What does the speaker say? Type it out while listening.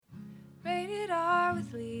Rated R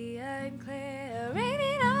with Leah and Claire.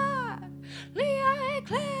 Rated R, Leah and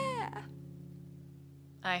Claire.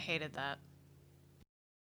 I hated that.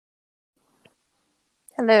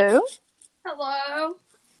 Hello. Hello.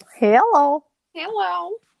 Hello.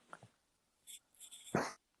 Hello.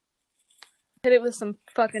 Hit it with some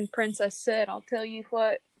fucking Princess Sid, I'll tell you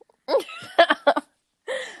what.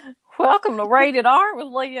 Welcome to Rated R with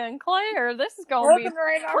Leah and Claire. This is going to be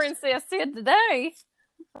Princess Sid today.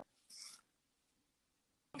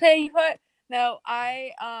 I'll tell you what. No,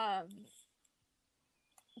 I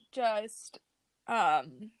just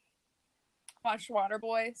watched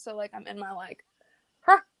Waterboy, so like I'm in my like,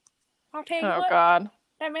 I'll tell you what. Oh God.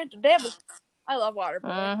 That meant the devil. I love Waterboy.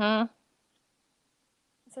 Mm-hmm.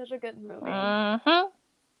 It's such a good movie. Mm-hmm.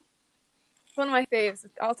 It's one of my faves.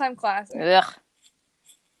 All-time classic. Ugh.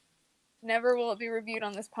 Never will it be reviewed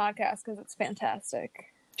on this podcast because it's fantastic.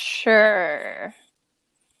 Sure.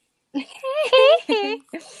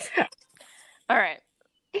 All right.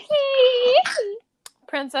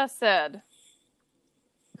 Princess Sid.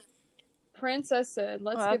 Princess Sid.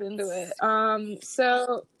 Let's get into it.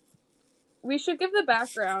 So we should give the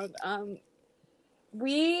background.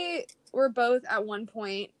 We were both at one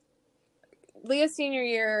point, Leah's senior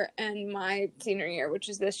year and my senior year, which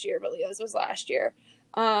is this year, but Leah's was last year.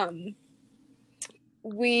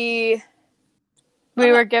 We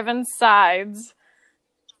were given sides.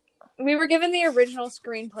 We were given the original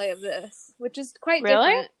screenplay of this, which is quite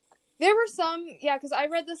different. There were some, because I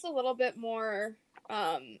read this a little bit more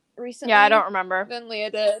recently. Yeah, I don't remember. Than Leah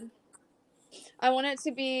did. I want it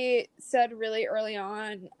to be said really early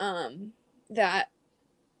on that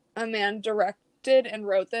a man directed and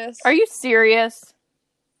wrote this. Are you serious?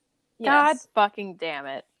 Yes. God fucking damn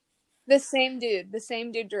it. The same dude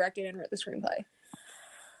directed and wrote the screenplay.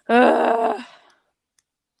 Ugh.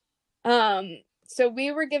 So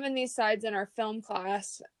we were given these sides in our film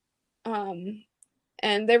class, and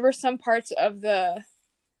there were some parts of the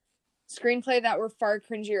screenplay that were far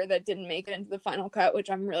cringier that didn't make it into the final cut, which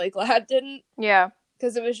I'm really glad didn't. Yeah.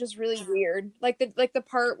 Because it was just really weird. Like the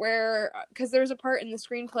part where, because there was a part in the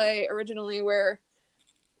screenplay originally where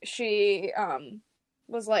she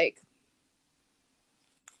was like,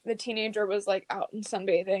 the teenager was like out in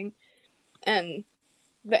sunbathing, and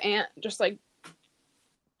the aunt just like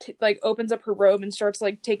opens up her robe and starts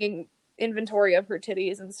like taking inventory of her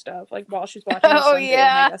titties and stuff like while she's watching. Oh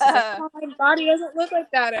yeah. I guess it's like, oh, my body doesn't look like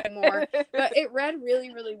that anymore. But it read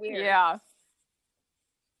really, really weird. Yeah.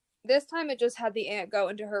 This time it just had the aunt go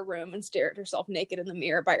into her room and stare at herself naked in the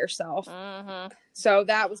mirror by herself. Mm-hmm. So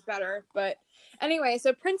that was better. But anyway,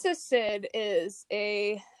 so Princess Sid is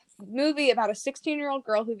a movie about a 16-year-old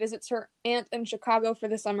girl who visits her aunt in Chicago for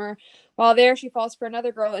the summer. While there, she falls for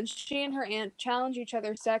another girl, and she and her aunt challenge each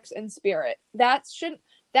other's sex and spirit. That shouldn't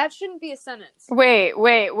be a sentence. Wait.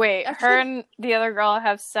 Her and the other girl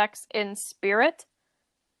have sex in spirit?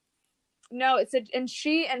 No, and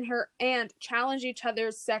she and her aunt challenge each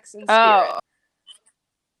other's sex and spirit. Oh.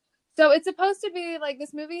 So it's supposed to be like,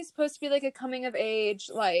 this movie is supposed to be like a coming of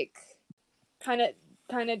age, like kind of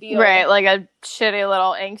deal. Right, like a shitty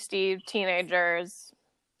little angsty teenagers.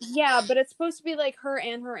 Yeah, but it's supposed to be like her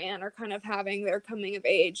and her aunt are kind of having their coming of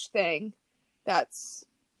age thing that's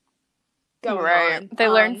going on. They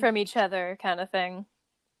learn from each other kind of thing.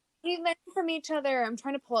 We learn from each other. I'm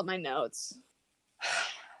trying to pull up my notes.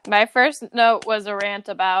 My first note was a rant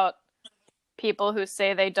about people who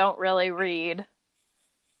say they don't really read.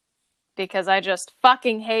 Because I just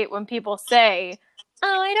fucking hate when people say,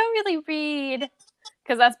 oh, I don't really read.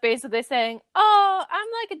 Because that's basically saying, oh, I'm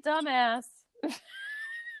like a dumbass.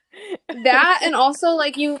 That, and also,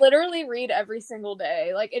 like, you literally read every single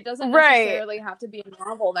day. Like, it doesn't necessarily have to be a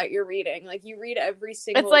novel that you're reading. Like, you read every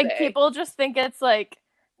single day. It's like people just think it's, like,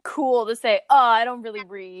 cool to say, oh, I don't really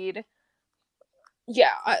read.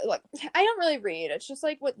 Yeah, I don't really read. It's just,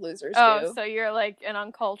 like, what losers do. Oh, so you're, like, an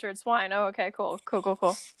uncultured swine. Oh, okay, cool.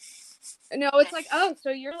 No, it's like, oh,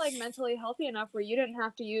 so you're, like, mentally healthy enough where you didn't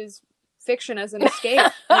have to use fiction as an escape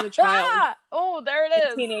as a child. Oh, there it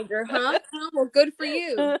is. A teenager, huh? Well, good for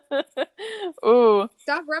you. Ooh.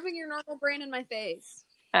 Stop rubbing your normal brain in my face.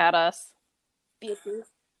 At us. Bitches.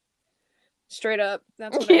 Straight up.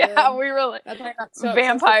 That's what I did. Yeah, we really...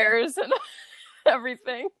 vampires and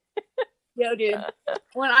everything. Yo, dude.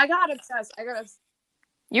 When I got obsessed,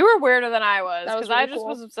 You were weirder than I was, because really I just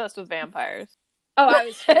was obsessed with vampires. Oh, I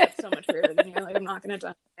was so much weirder than you. Like, I'm not gonna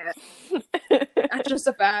deny it. That's just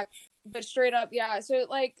a fact. But straight up, yeah. So,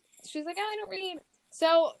 like, she's like, I don't read.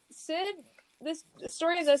 So, Sid, the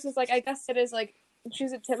story of this is, like, I guess Sid is, like,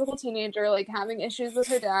 she's a typical teenager, like, having issues with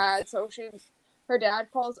her dad. So, she her dad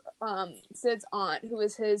calls Sid's aunt, who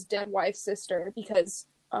is his dead wife's sister, because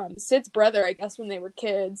Sid's brother, I guess when they were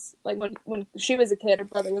kids, like when she was a kid, her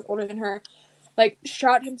brother was older than her, like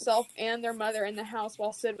shot himself and their mother in the house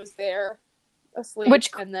while Sid was there asleep. Which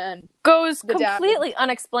and then goes completely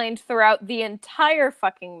unexplained throughout the entire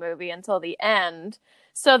fucking movie until the end.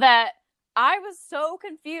 So that I was so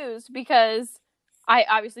confused because I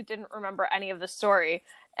obviously didn't remember any of the story.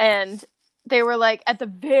 And they were like, at the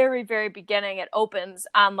very, very beginning, it opens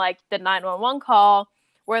on like the 911 call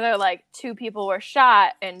where they're like, 2 people were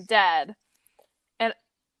shot and dead. And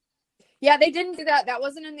yeah, they didn't do that. That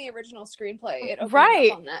wasn't in the original screenplay. It opened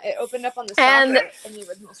right up on that. It opened up on the soccer in the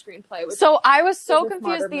original screenplay. So I was so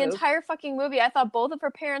confused the entire fucking movie. I thought both of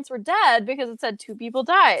her parents were dead because it said 2 people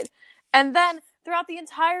died. And then throughout the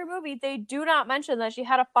entire movie, they do not mention that she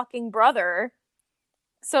had a fucking brother.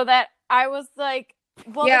 So that I was like,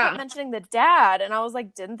 well, they kept mentioning the dad. And I was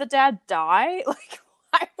like, didn't the dad die? Like,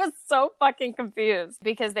 I was so fucking confused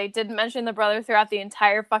because they didn't mention the brother throughout the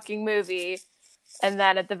entire fucking movie. And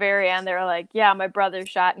then at the very end, they were like, yeah, my brother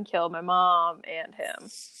shot and killed my mom and him.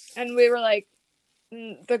 And we were like,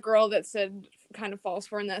 the girl that Sid kind of falls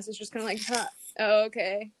for in this is just kind of like, huh, oh,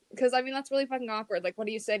 okay. Because, I mean, that's really fucking awkward. Like, what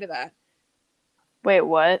do you say to that? Wait,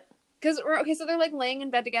 what? Because, okay, so they're, like, laying in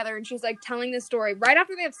bed together, and she's, like, telling this story right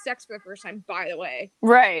after they have sex for the first time, by the way.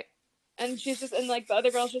 Right. And she's just, and, like, the other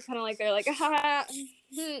girl's just kind of like, they're like, ha,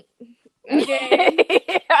 okay.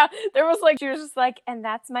 Yeah, there was, like, she was just like, and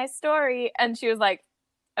that's my story. And she was like,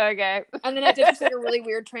 okay. And then it did just, like, a really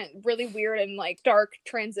weird and, like, dark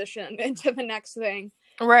transition into the next thing.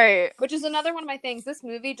 Right. Which is another one of my things. This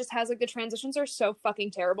movie just has, like, the transitions are so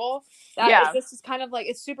fucking terrible that this is kind of, like,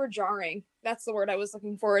 it's super jarring. That's the word I was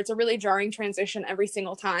looking for. It's a really jarring transition every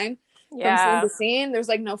single time. From scene to scene. There's,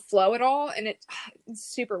 like, no flow at all, and it's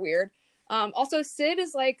super weird. Also, Sid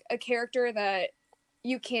is, like, a character that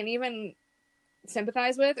you can't even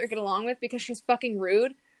sympathize with or get along with because she's fucking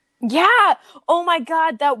rude. Yeah! Oh my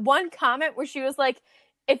god, that one comment where she was like,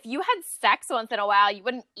 if you had sex once in a while, you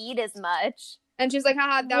wouldn't eat as much. And she's like,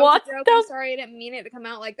 haha, that was a joke. I'm sorry, I didn't mean it to come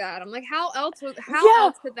out like that. I'm like, how else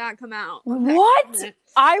could that come out? What?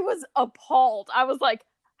 I was appalled. I was like,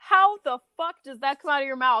 how the fuck does that come out of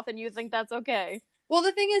your mouth and you think that's okay? Well,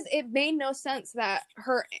 the thing is, it made no sense that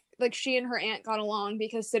she and her aunt got along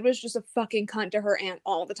because Sid was just a fucking cunt to her aunt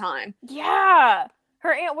all the time. Yeah.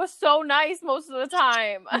 Her aunt was so nice most of the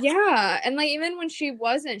time. Yeah. And, like, even when she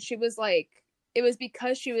wasn't, she was like, it was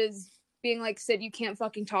because she was being like, Sid, you can't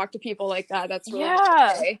fucking talk to people like that. That's really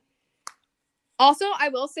okay. Also, I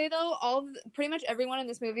will say, though, pretty much everyone in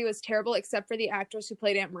this movie was terrible except for the actress who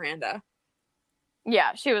played Aunt Miranda.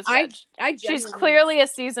 Yeah, she was good. She's clearly a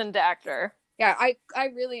seasoned actor. Yeah, I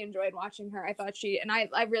really enjoyed watching her. I thought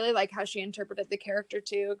I really like how she interpreted the character,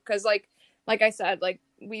 too. Because, like I said, like,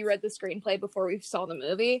 we read the screenplay before we saw the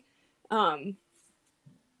movie.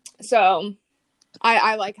 So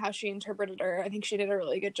I like how she interpreted her. I think she did a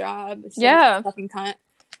really good job. Yeah. Fucking cunt.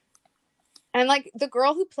 And, like, the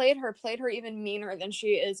girl who played her even meaner than she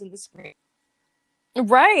is in the screen.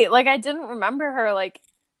 Right. Like, I didn't remember her, like,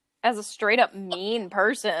 as a straight up mean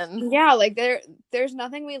person. Yeah, like, there's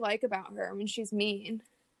nothing we like about her. I mean, she's mean.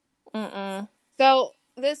 Mm-mm. So,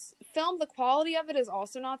 this film, the quality of it is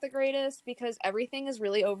also not the greatest because everything is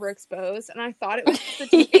really overexposed. And I thought it was the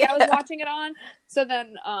TV I was watching it on. So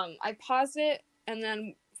then I paused it and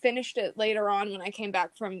then finished it later on when I came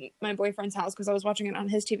back from my boyfriend's house because I was watching it on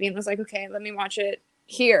his TV and was like, okay, let me watch it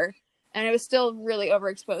here. And it was still really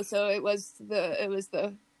overexposed. So it was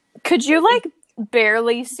the. Could you, like,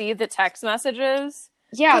 barely see the text messages?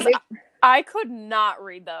 Yeah. I could not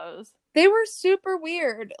read those. They were super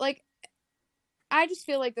weird. Like, I just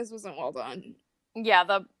feel like this wasn't well done.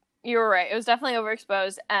 Yeah, you were right. It was definitely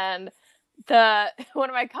overexposed. And one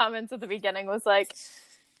of my comments at the beginning was like,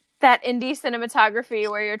 that indie cinematography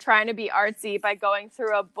where you're trying to be artsy by going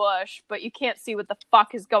through a bush, but you can't see what the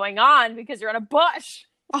fuck is going on because you're in a bush.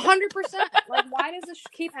 100%. Like, why does this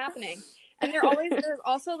keep happening? And there's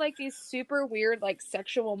also, like, these super weird, like,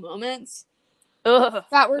 sexual moments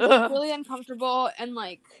that were just really uncomfortable and,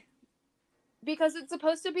 like, because it's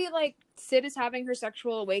supposed to be, like, Sid is having her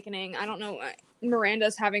sexual awakening. I don't know.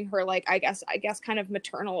 Miranda's having her, like, I guess kind of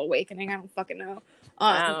maternal awakening. I don't fucking know.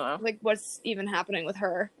 I don't know. Like, what's even happening with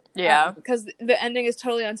her. Yeah. Because the ending is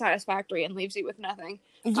totally unsatisfactory and leaves you with nothing.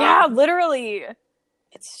 Yeah, literally.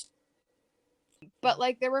 But,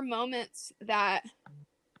 like, there were moments that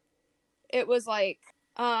it was, like,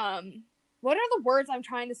 what are the words I'm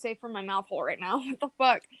trying to say from my mouth hole right now? What the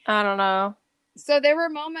fuck? I don't know. So there were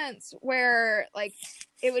moments where, like,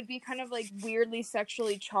 it would be kind of, like, weirdly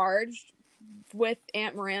sexually charged, with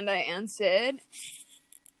Aunt Miranda and Sid.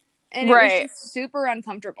 And it Right. was just super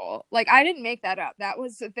uncomfortable. Like, I didn't make that up. That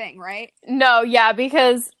was the thing, right? No, yeah,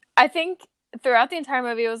 because I think throughout the entire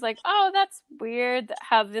movie it was like, oh, that's weird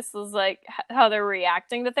how this was like how they're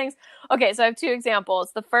reacting to things. Okay, so I have two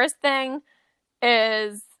examples. The first thing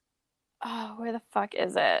is, oh, where the fuck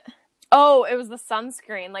is it? Oh, it was the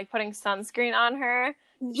sunscreen, like putting sunscreen on her.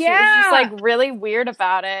 Yeah. She was just like really weird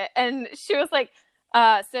about it. And she was like,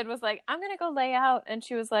 Sid was like, I'm gonna go lay out. And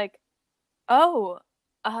she was like, oh,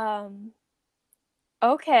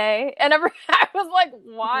 okay. And I was like,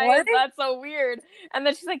 why is that so weird? And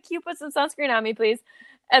then she's like, can you put some sunscreen on me, please?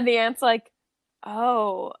 And the aunt's like,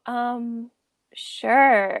 oh,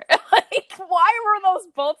 sure. Like, why were those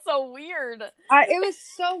both so weird? It was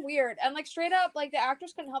so weird. And like straight up, like the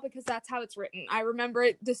actors couldn't help it because that's how it's written. I remember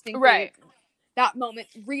it distinctly. Right. That moment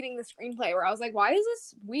reading the screenplay where I was like, why is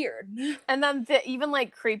this weird? And then the even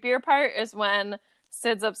like creepier part is when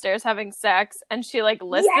Sid's upstairs having sex and she like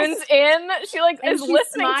listens in. She like is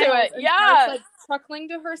listening to it. Yeah. Starts, like chuckling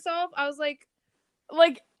to herself. I was like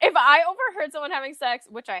if I overheard someone having sex,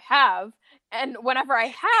 which I have, and whenever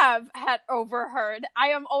I have had overheard, I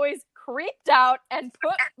am always creeped out and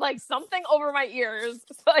put like something over my ears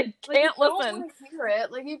so I can't listen. Don't want to hear it.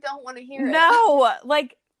 Like you don't want to hear it. No,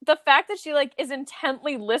 like the fact that she like is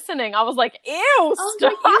intently listening, I was like, ew, stop.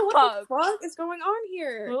 Like, ew, what the fuck is going on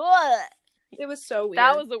here? Ugh. It was so weird.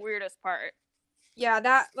 That was the weirdest part. Yeah,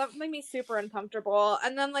 that made me super uncomfortable.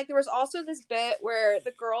 And then like there was also this bit where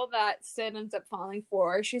the girl that Sid ends up falling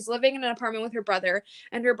for, she's living in an apartment with her brother,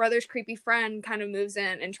 and her brother's creepy friend kind of moves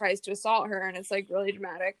in and tries to assault her, and it's like really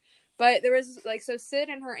dramatic. But there was like, so Sid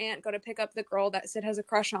and her aunt go to pick up the girl that Sid has a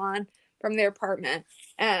crush on from their apartment,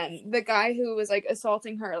 and the guy who was like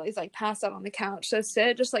assaulting her is like passed out on the couch. So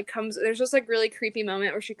Sid just like comes, there's just like really creepy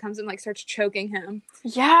moment where she comes and like starts choking him.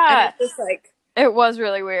 Yeah. And it's just like, it was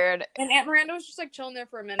really weird. and Aunt Miranda was just like chilling there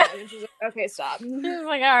for a minute, and she's like, okay, stop. She was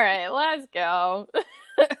like, all right, let's go.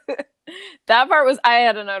 That part was, I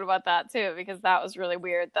had a note about that too, because that was really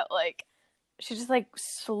weird that like she just like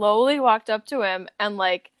slowly walked up to him and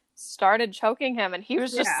like started choking him, and he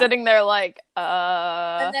was just sitting there like,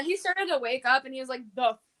 And then he started to wake up, and he was like,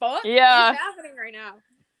 the fuck is happening right now?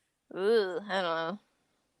 Ugh, I don't know.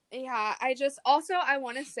 Yeah, I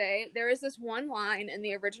want to say there is this one line in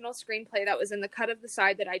the original screenplay that was in the cut of the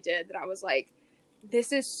side that I did that I was like,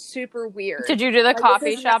 this is super weird. Did you do the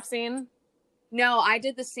coffee shop scene? No, I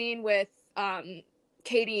did the scene with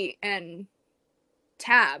Katie and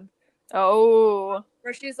Tab. Oh.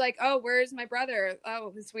 Where she's like, oh, where's my brother?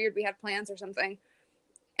 Oh, it's weird, we had plans or something.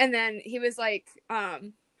 And then he was like,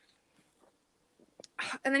 and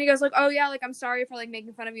then he goes like, oh yeah, like I'm sorry for like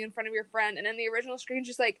making fun of you in front of your friend. And in the original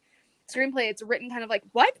screenplay, it's written kind of like,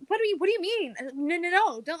 what do you mean?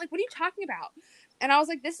 No, don't, like, what are you talking about? And I was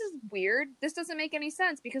like, this is weird, this doesn't make any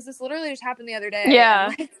sense, because this literally just happened the other day. Yeah.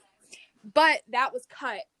 Like, but that was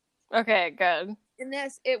cut. Okay, good. In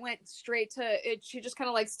this, it went straight to it. She just kind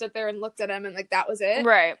of like stood there and looked at him, and like that was it.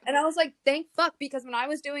 Right. And I was like, thank fuck, because when I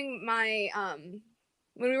was doing my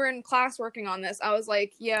when we were in class working on this, I was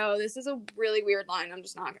like, yo, this is a really weird line. I'm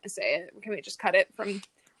just not gonna say it. Can we just cut it from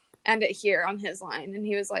end it here on his line? And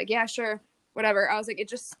he was like, yeah, sure, whatever. I was like, it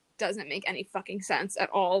just doesn't make any fucking sense at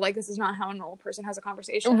all. Like, this is not how a normal person has a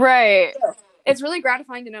conversation. Right. So, it's really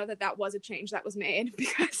gratifying to know that that was a change that was made,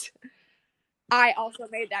 because I also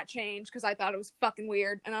made that change because I thought it was fucking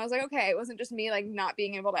weird. And I was like, okay, it wasn't just me like not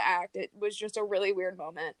being able to act. It was just a really weird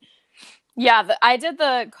moment. Yeah, I did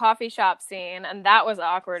the coffee shop scene, and that was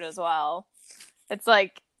awkward as well. It's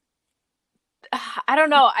like, I don't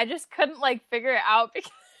know, I just couldn't like figure it out, because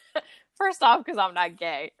first off, because I'm not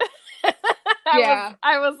gay.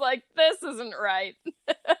 I was like, this isn't right.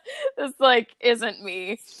 This like isn't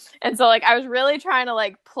me. And so like I was really trying to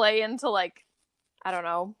like play into like, I don't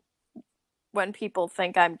know, when people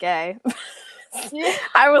think I'm gay.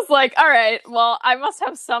 I was like, all right, well, I must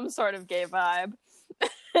have some sort of gay vibe.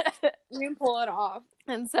 You can pull it off.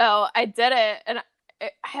 And so I did it, and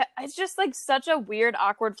it's just like such a weird,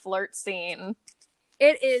 awkward flirt scene.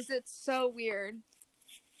 It is. It's so weird.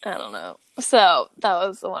 I don't know. So that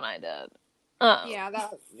was the one I did. Yeah,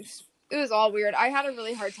 it was all weird. I had a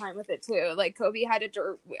really hard time with it too. Like Kobe I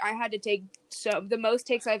had to take the most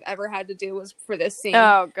takes I've ever had to do was for this scene.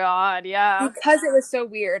 Oh God, yeah. Because it was so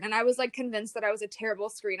weird, and I was like convinced that I was a terrible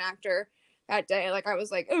screen actor that day. Like I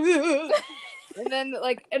was like, and then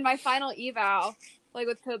like in my final eval, like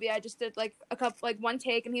with Kobe, I just did like one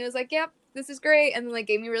take, and he was like, "Yep, this is great," and then like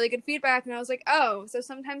gave me really good feedback, and I was like, "Oh, so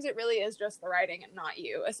sometimes it really is just the writing and not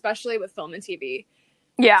you," especially with film and TV.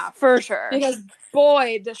 Yeah, for sure. Because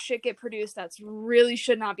boy, does shit get produced that's really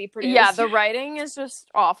should not be produced. Yeah, the writing is just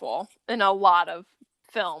awful in a lot of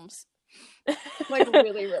films. Like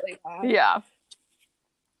really, really bad. Yeah.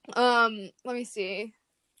 Let me see.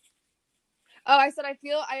 Oh, I said I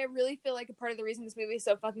really feel like a part of the reason this movie is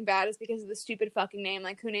so fucking bad is because of the stupid fucking name.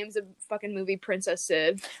 Like, who names a fucking movie Princess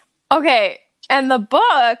Sid? Okay, and the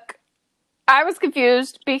book, I was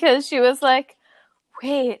confused because she was like,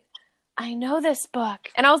 wait, I know this book.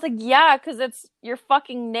 And I was like, yeah, because it's your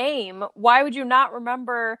fucking name. Why would you not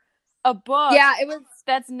remember a book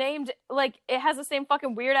that's named, like, it has the same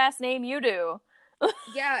fucking weird-ass name you do?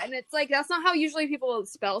 Yeah, and it's like, that's not how usually people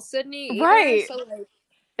spell Sydney either. Right. So, like,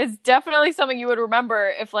 it's definitely something you would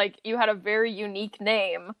remember if, like, you had a very unique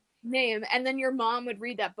name. And then your mom would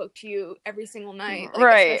read that book to you every single night. Like,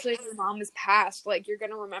 right. Especially if your mom is passed. Like, you're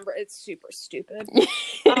gonna remember. It's super stupid.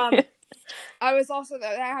 I was also,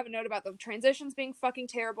 I have a note about the transitions being fucking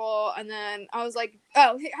terrible, and then I was like,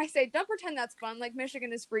 oh, I say, don't pretend that's fun. Like,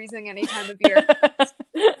 Michigan is freezing any time of year.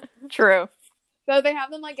 True. So they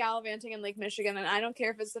have them, like, gallivanting in Lake Michigan, and I don't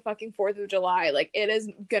care if it's the fucking 4th of July. Like, it is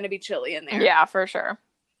gonna be chilly in there. Yeah, for sure.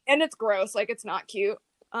 And it's gross. Like, it's not cute.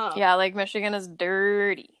 Yeah, Lake Michigan is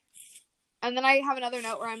dirty. And then I have another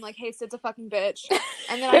note where I'm like, hey, Sid's a fucking bitch.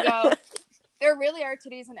 And then I go, there really are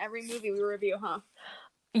titties in every movie we review, huh?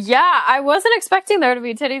 Yeah, I wasn't expecting there to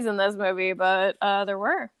be titties in this movie, but there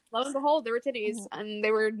were. Lo and behold, there were titties, and they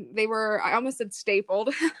were I almost said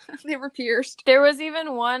stapled. They were pierced. There was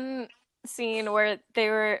even one scene where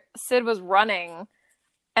Sid was running,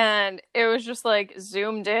 and it was just like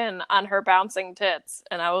zoomed in on her bouncing tits,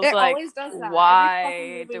 and I was like,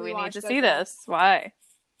 why do we need to see this? Why?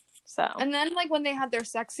 So. And then, like, when they had their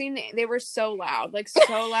sex scene, they were so loud. Like,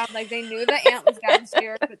 so loud. Like, they knew the aunt was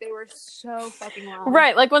downstairs, but they were so fucking loud.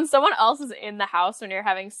 Right. Like, when someone else is in the house when you're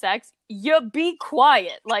having sex, you be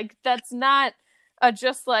quiet. Like, that's not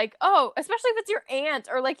just like, oh, especially if it's your aunt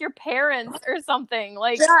or, like, your parents or something.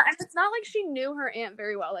 Like, yeah, and it's not like she knew her aunt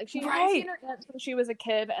very well. Like, she hadn't seen her aunt since she was a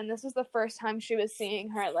kid, and this was the first time she was seeing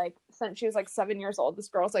her, like, since she was, like, 7 years old. This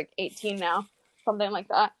girl's, like, 18 now. Something like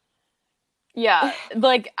that. Yeah,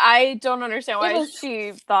 like, I don't understand why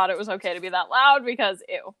she thought it was okay to be that loud, because,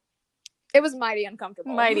 ew. It was mighty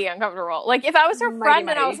uncomfortable. Mighty uncomfortable. Like, if I was her friend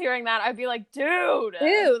and I was hearing that, I'd be like, dude,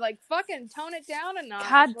 like, fucking tone it down a notch.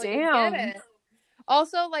 God like, damn. Get it.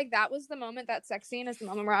 Also, like, that was the moment, that sex scene is the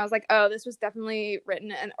moment where I was like, oh, this was definitely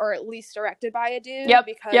written or at least directed by a dude. Yep.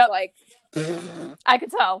 Because, like, I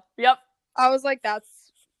could tell. Yep. I was like, that's.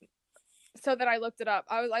 So then I looked it up.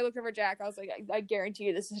 I looked over Jack. I was like, I guarantee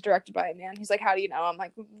you this is directed by a man. He's like, how do you know? I'm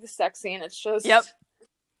like, the sex scene. It's just. Yep.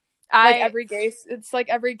 It's like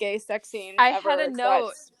every gay sex scene. I had a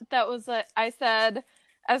note that was I said,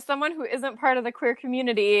 as someone who isn't part of the queer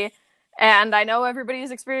community, and I know everybody's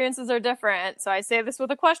experiences are different, so I say this with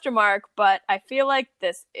a question mark, but I feel like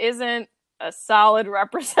this isn't a solid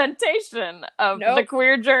representation of the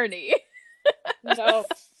queer journey. No.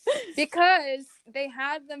 Because they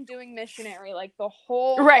had them doing missionary, like, the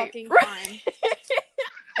whole fucking time.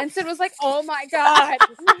 And Sid was like, oh my god.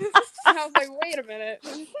 And I was like, wait a minute.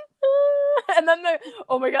 And then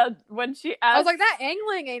oh my god, when she asked, I was like, that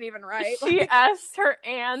angling ain't even right. She asked her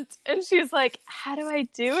aunt, and she's like, how do I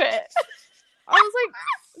do it? I was like,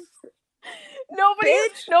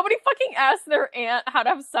 nobody fucking asked their aunt how to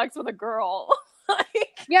have sex with a girl.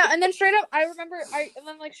 Yeah, and then straight up, I remember, and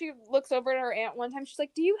then, like, she looks over at her aunt one time, she's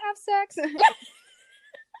like, do you have sex?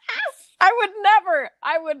 I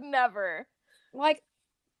would never. Like,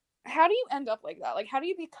 how do you end up like that? Like, how do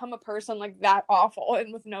you become a person, like, that awful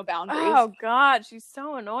and with no boundaries? Oh, God, she's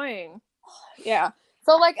so annoying. Yeah.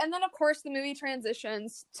 So, like, and then, of course, the movie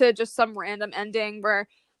transitions to just some random ending where,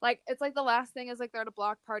 like, it's, like, the last thing is, like, they're at a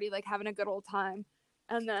block party, like, having a good old time.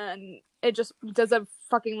 And then it just does a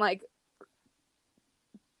fucking, like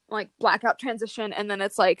blackout transition, and then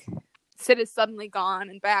it's like Sid is suddenly gone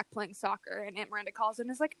and back playing soccer, and Aunt Miranda calls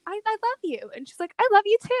and is like, I love you, and she's like, I love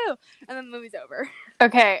you too, and then the movie's over.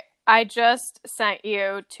 Okay, I just sent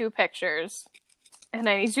you 2 pictures, and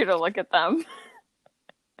I need you to look at them.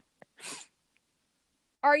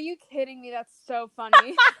 Are you kidding me? That's so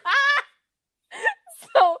funny.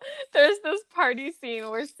 So there's this party scene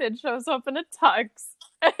where Sid shows up in a tux.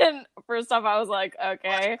 And first off, I was like,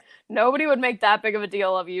 okay, nobody would make that big of a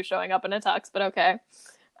deal of you showing up in a tux, but okay.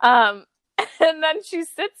 And then she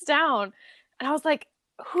sits down, and I was like,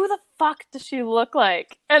 who the fuck does she look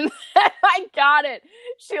like? And then I got it.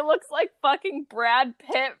 She looks like fucking Brad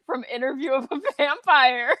Pitt from Interview of a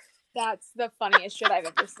Vampire. That's the funniest shit I've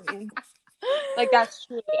ever seen. Like, that's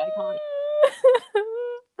truly iconic.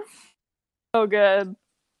 So good.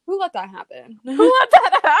 Who let that happen? Who let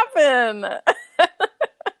that happen?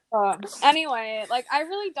 Anyway, like, I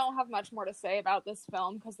really don't have much more to say about this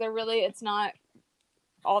film because it's not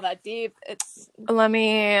all that deep. Let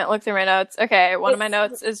me look through my notes. Okay, one of my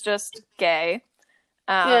notes is just gay.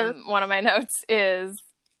 One of my notes is,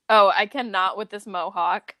 I cannot with this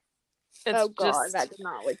mohawk. That did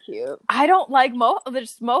not look cute. I don't like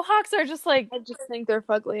mohawks are just like, I just think they're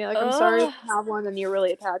fugly. Like, I'm sorry to have one and you're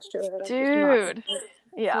really attached to it. Dude.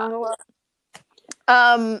 Yeah.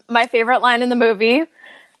 My favorite line in the movie,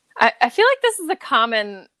 I feel like this is a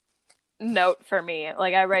common note for me.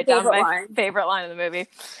 Like, I write down my favorite line in the movie.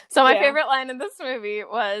 So my favorite line in this movie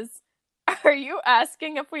was, "Are you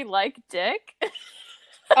asking if we like dick?"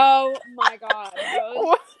 Oh my god.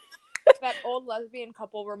 That old lesbian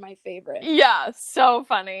couple were my favorite. Yeah, so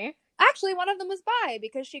funny. Actually, one of them was bi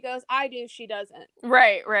because she goes, "I do, she doesn't."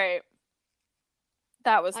 Right.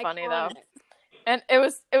 That was funny though. And it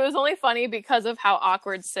was only funny because of how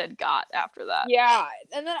awkward Sid got after that. Yeah.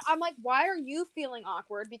 And then I'm like, why are you feeling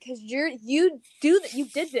awkward? Because you did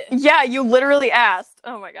this. Yeah, you literally asked.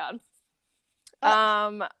 Oh my god.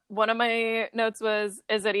 One of my notes was,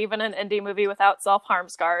 is it even an indie movie without self-harm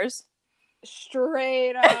scars?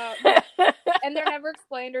 Straight up. And they're never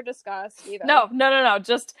explained or discussed either. No.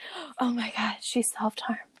 Just, oh my god, she's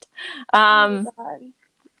self-harmed. Oh my god.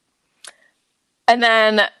 And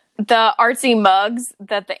then the artsy mugs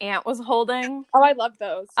that the aunt was holding. Oh, I love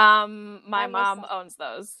those. My mom owns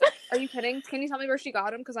those. Are you kidding? Can you tell me where she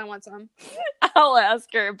got them? Because I want some. I'll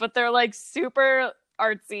ask her, but they're like super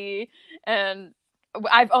artsy, and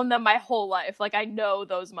I've owned them my whole life. Like, I know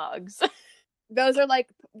those mugs. Those are like,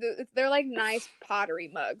 they're like nice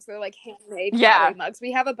pottery mugs. They're like handmade pottery mugs.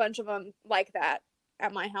 We have a bunch of them like that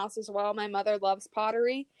at my house as well. My mother loves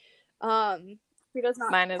pottery. She does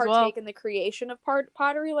not partake in the creation of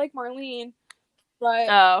pottery like Marlene,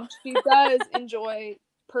 but she does enjoy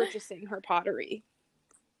purchasing her pottery.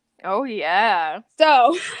 Oh yeah.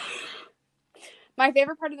 So, my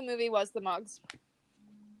favorite part of the movie was the mugs.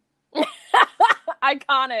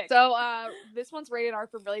 Iconic. So, this one's rated R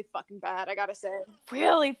for really fucking bad, I gotta say.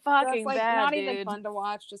 Really fucking bad, not dude. even fun to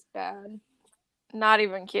watch, just bad. Not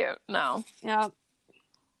even cute, no. Yeah.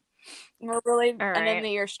 We're really ending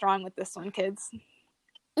the year strong with this one, kids.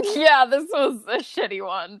 Yeah, this was a shitty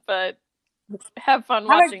one, but have fun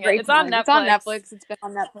watching it. It's on Netflix. It's on Netflix. It's been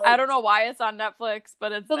on Netflix. I don't know why it's on Netflix,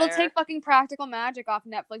 but it's so they'll take fucking Practical Magic off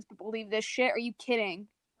Netflix, but believe this shit? Are you kidding?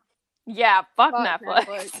 Yeah, fuck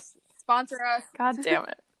Netflix. Sponsor us. God damn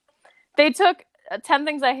it. They took 10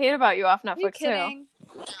 Things I Hate About You off Netflix, too.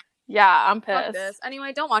 Yeah, I'm pissed. Fuck this.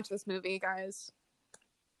 Anyway, don't watch this movie, guys.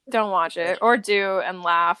 Don't watch it. Or do and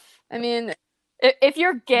laugh. I mean, if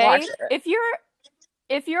you're gay, if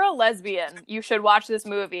you're a lesbian, you should watch this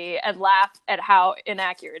movie and laugh at how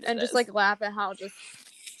inaccurate it is. And just, like, laugh at how just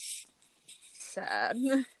sad.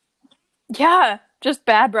 Yeah, just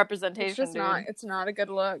bad representation, it's not a good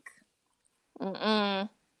look. Mm-mm.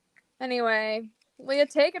 Anyway, Leah,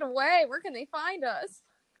 take it away. Where can they find us?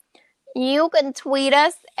 You can tweet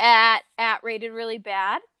us at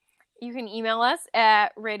 @ratedreallybad. You can email us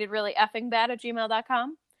at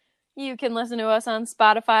ratedreallyeffingbad@gmail.com. You can listen to us on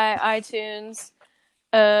Spotify, iTunes,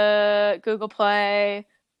 Google Play,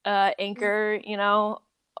 Anchor,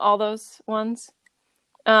 all those ones.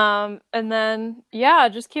 And then,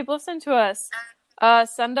 just keep listening to us.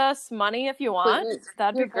 Send us money if you want. Please.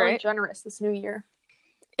 That'd be great. Generous this new year.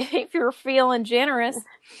 If you're feeling generous.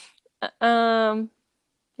 That's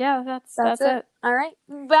it. All right.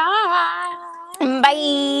 Bye. Bye.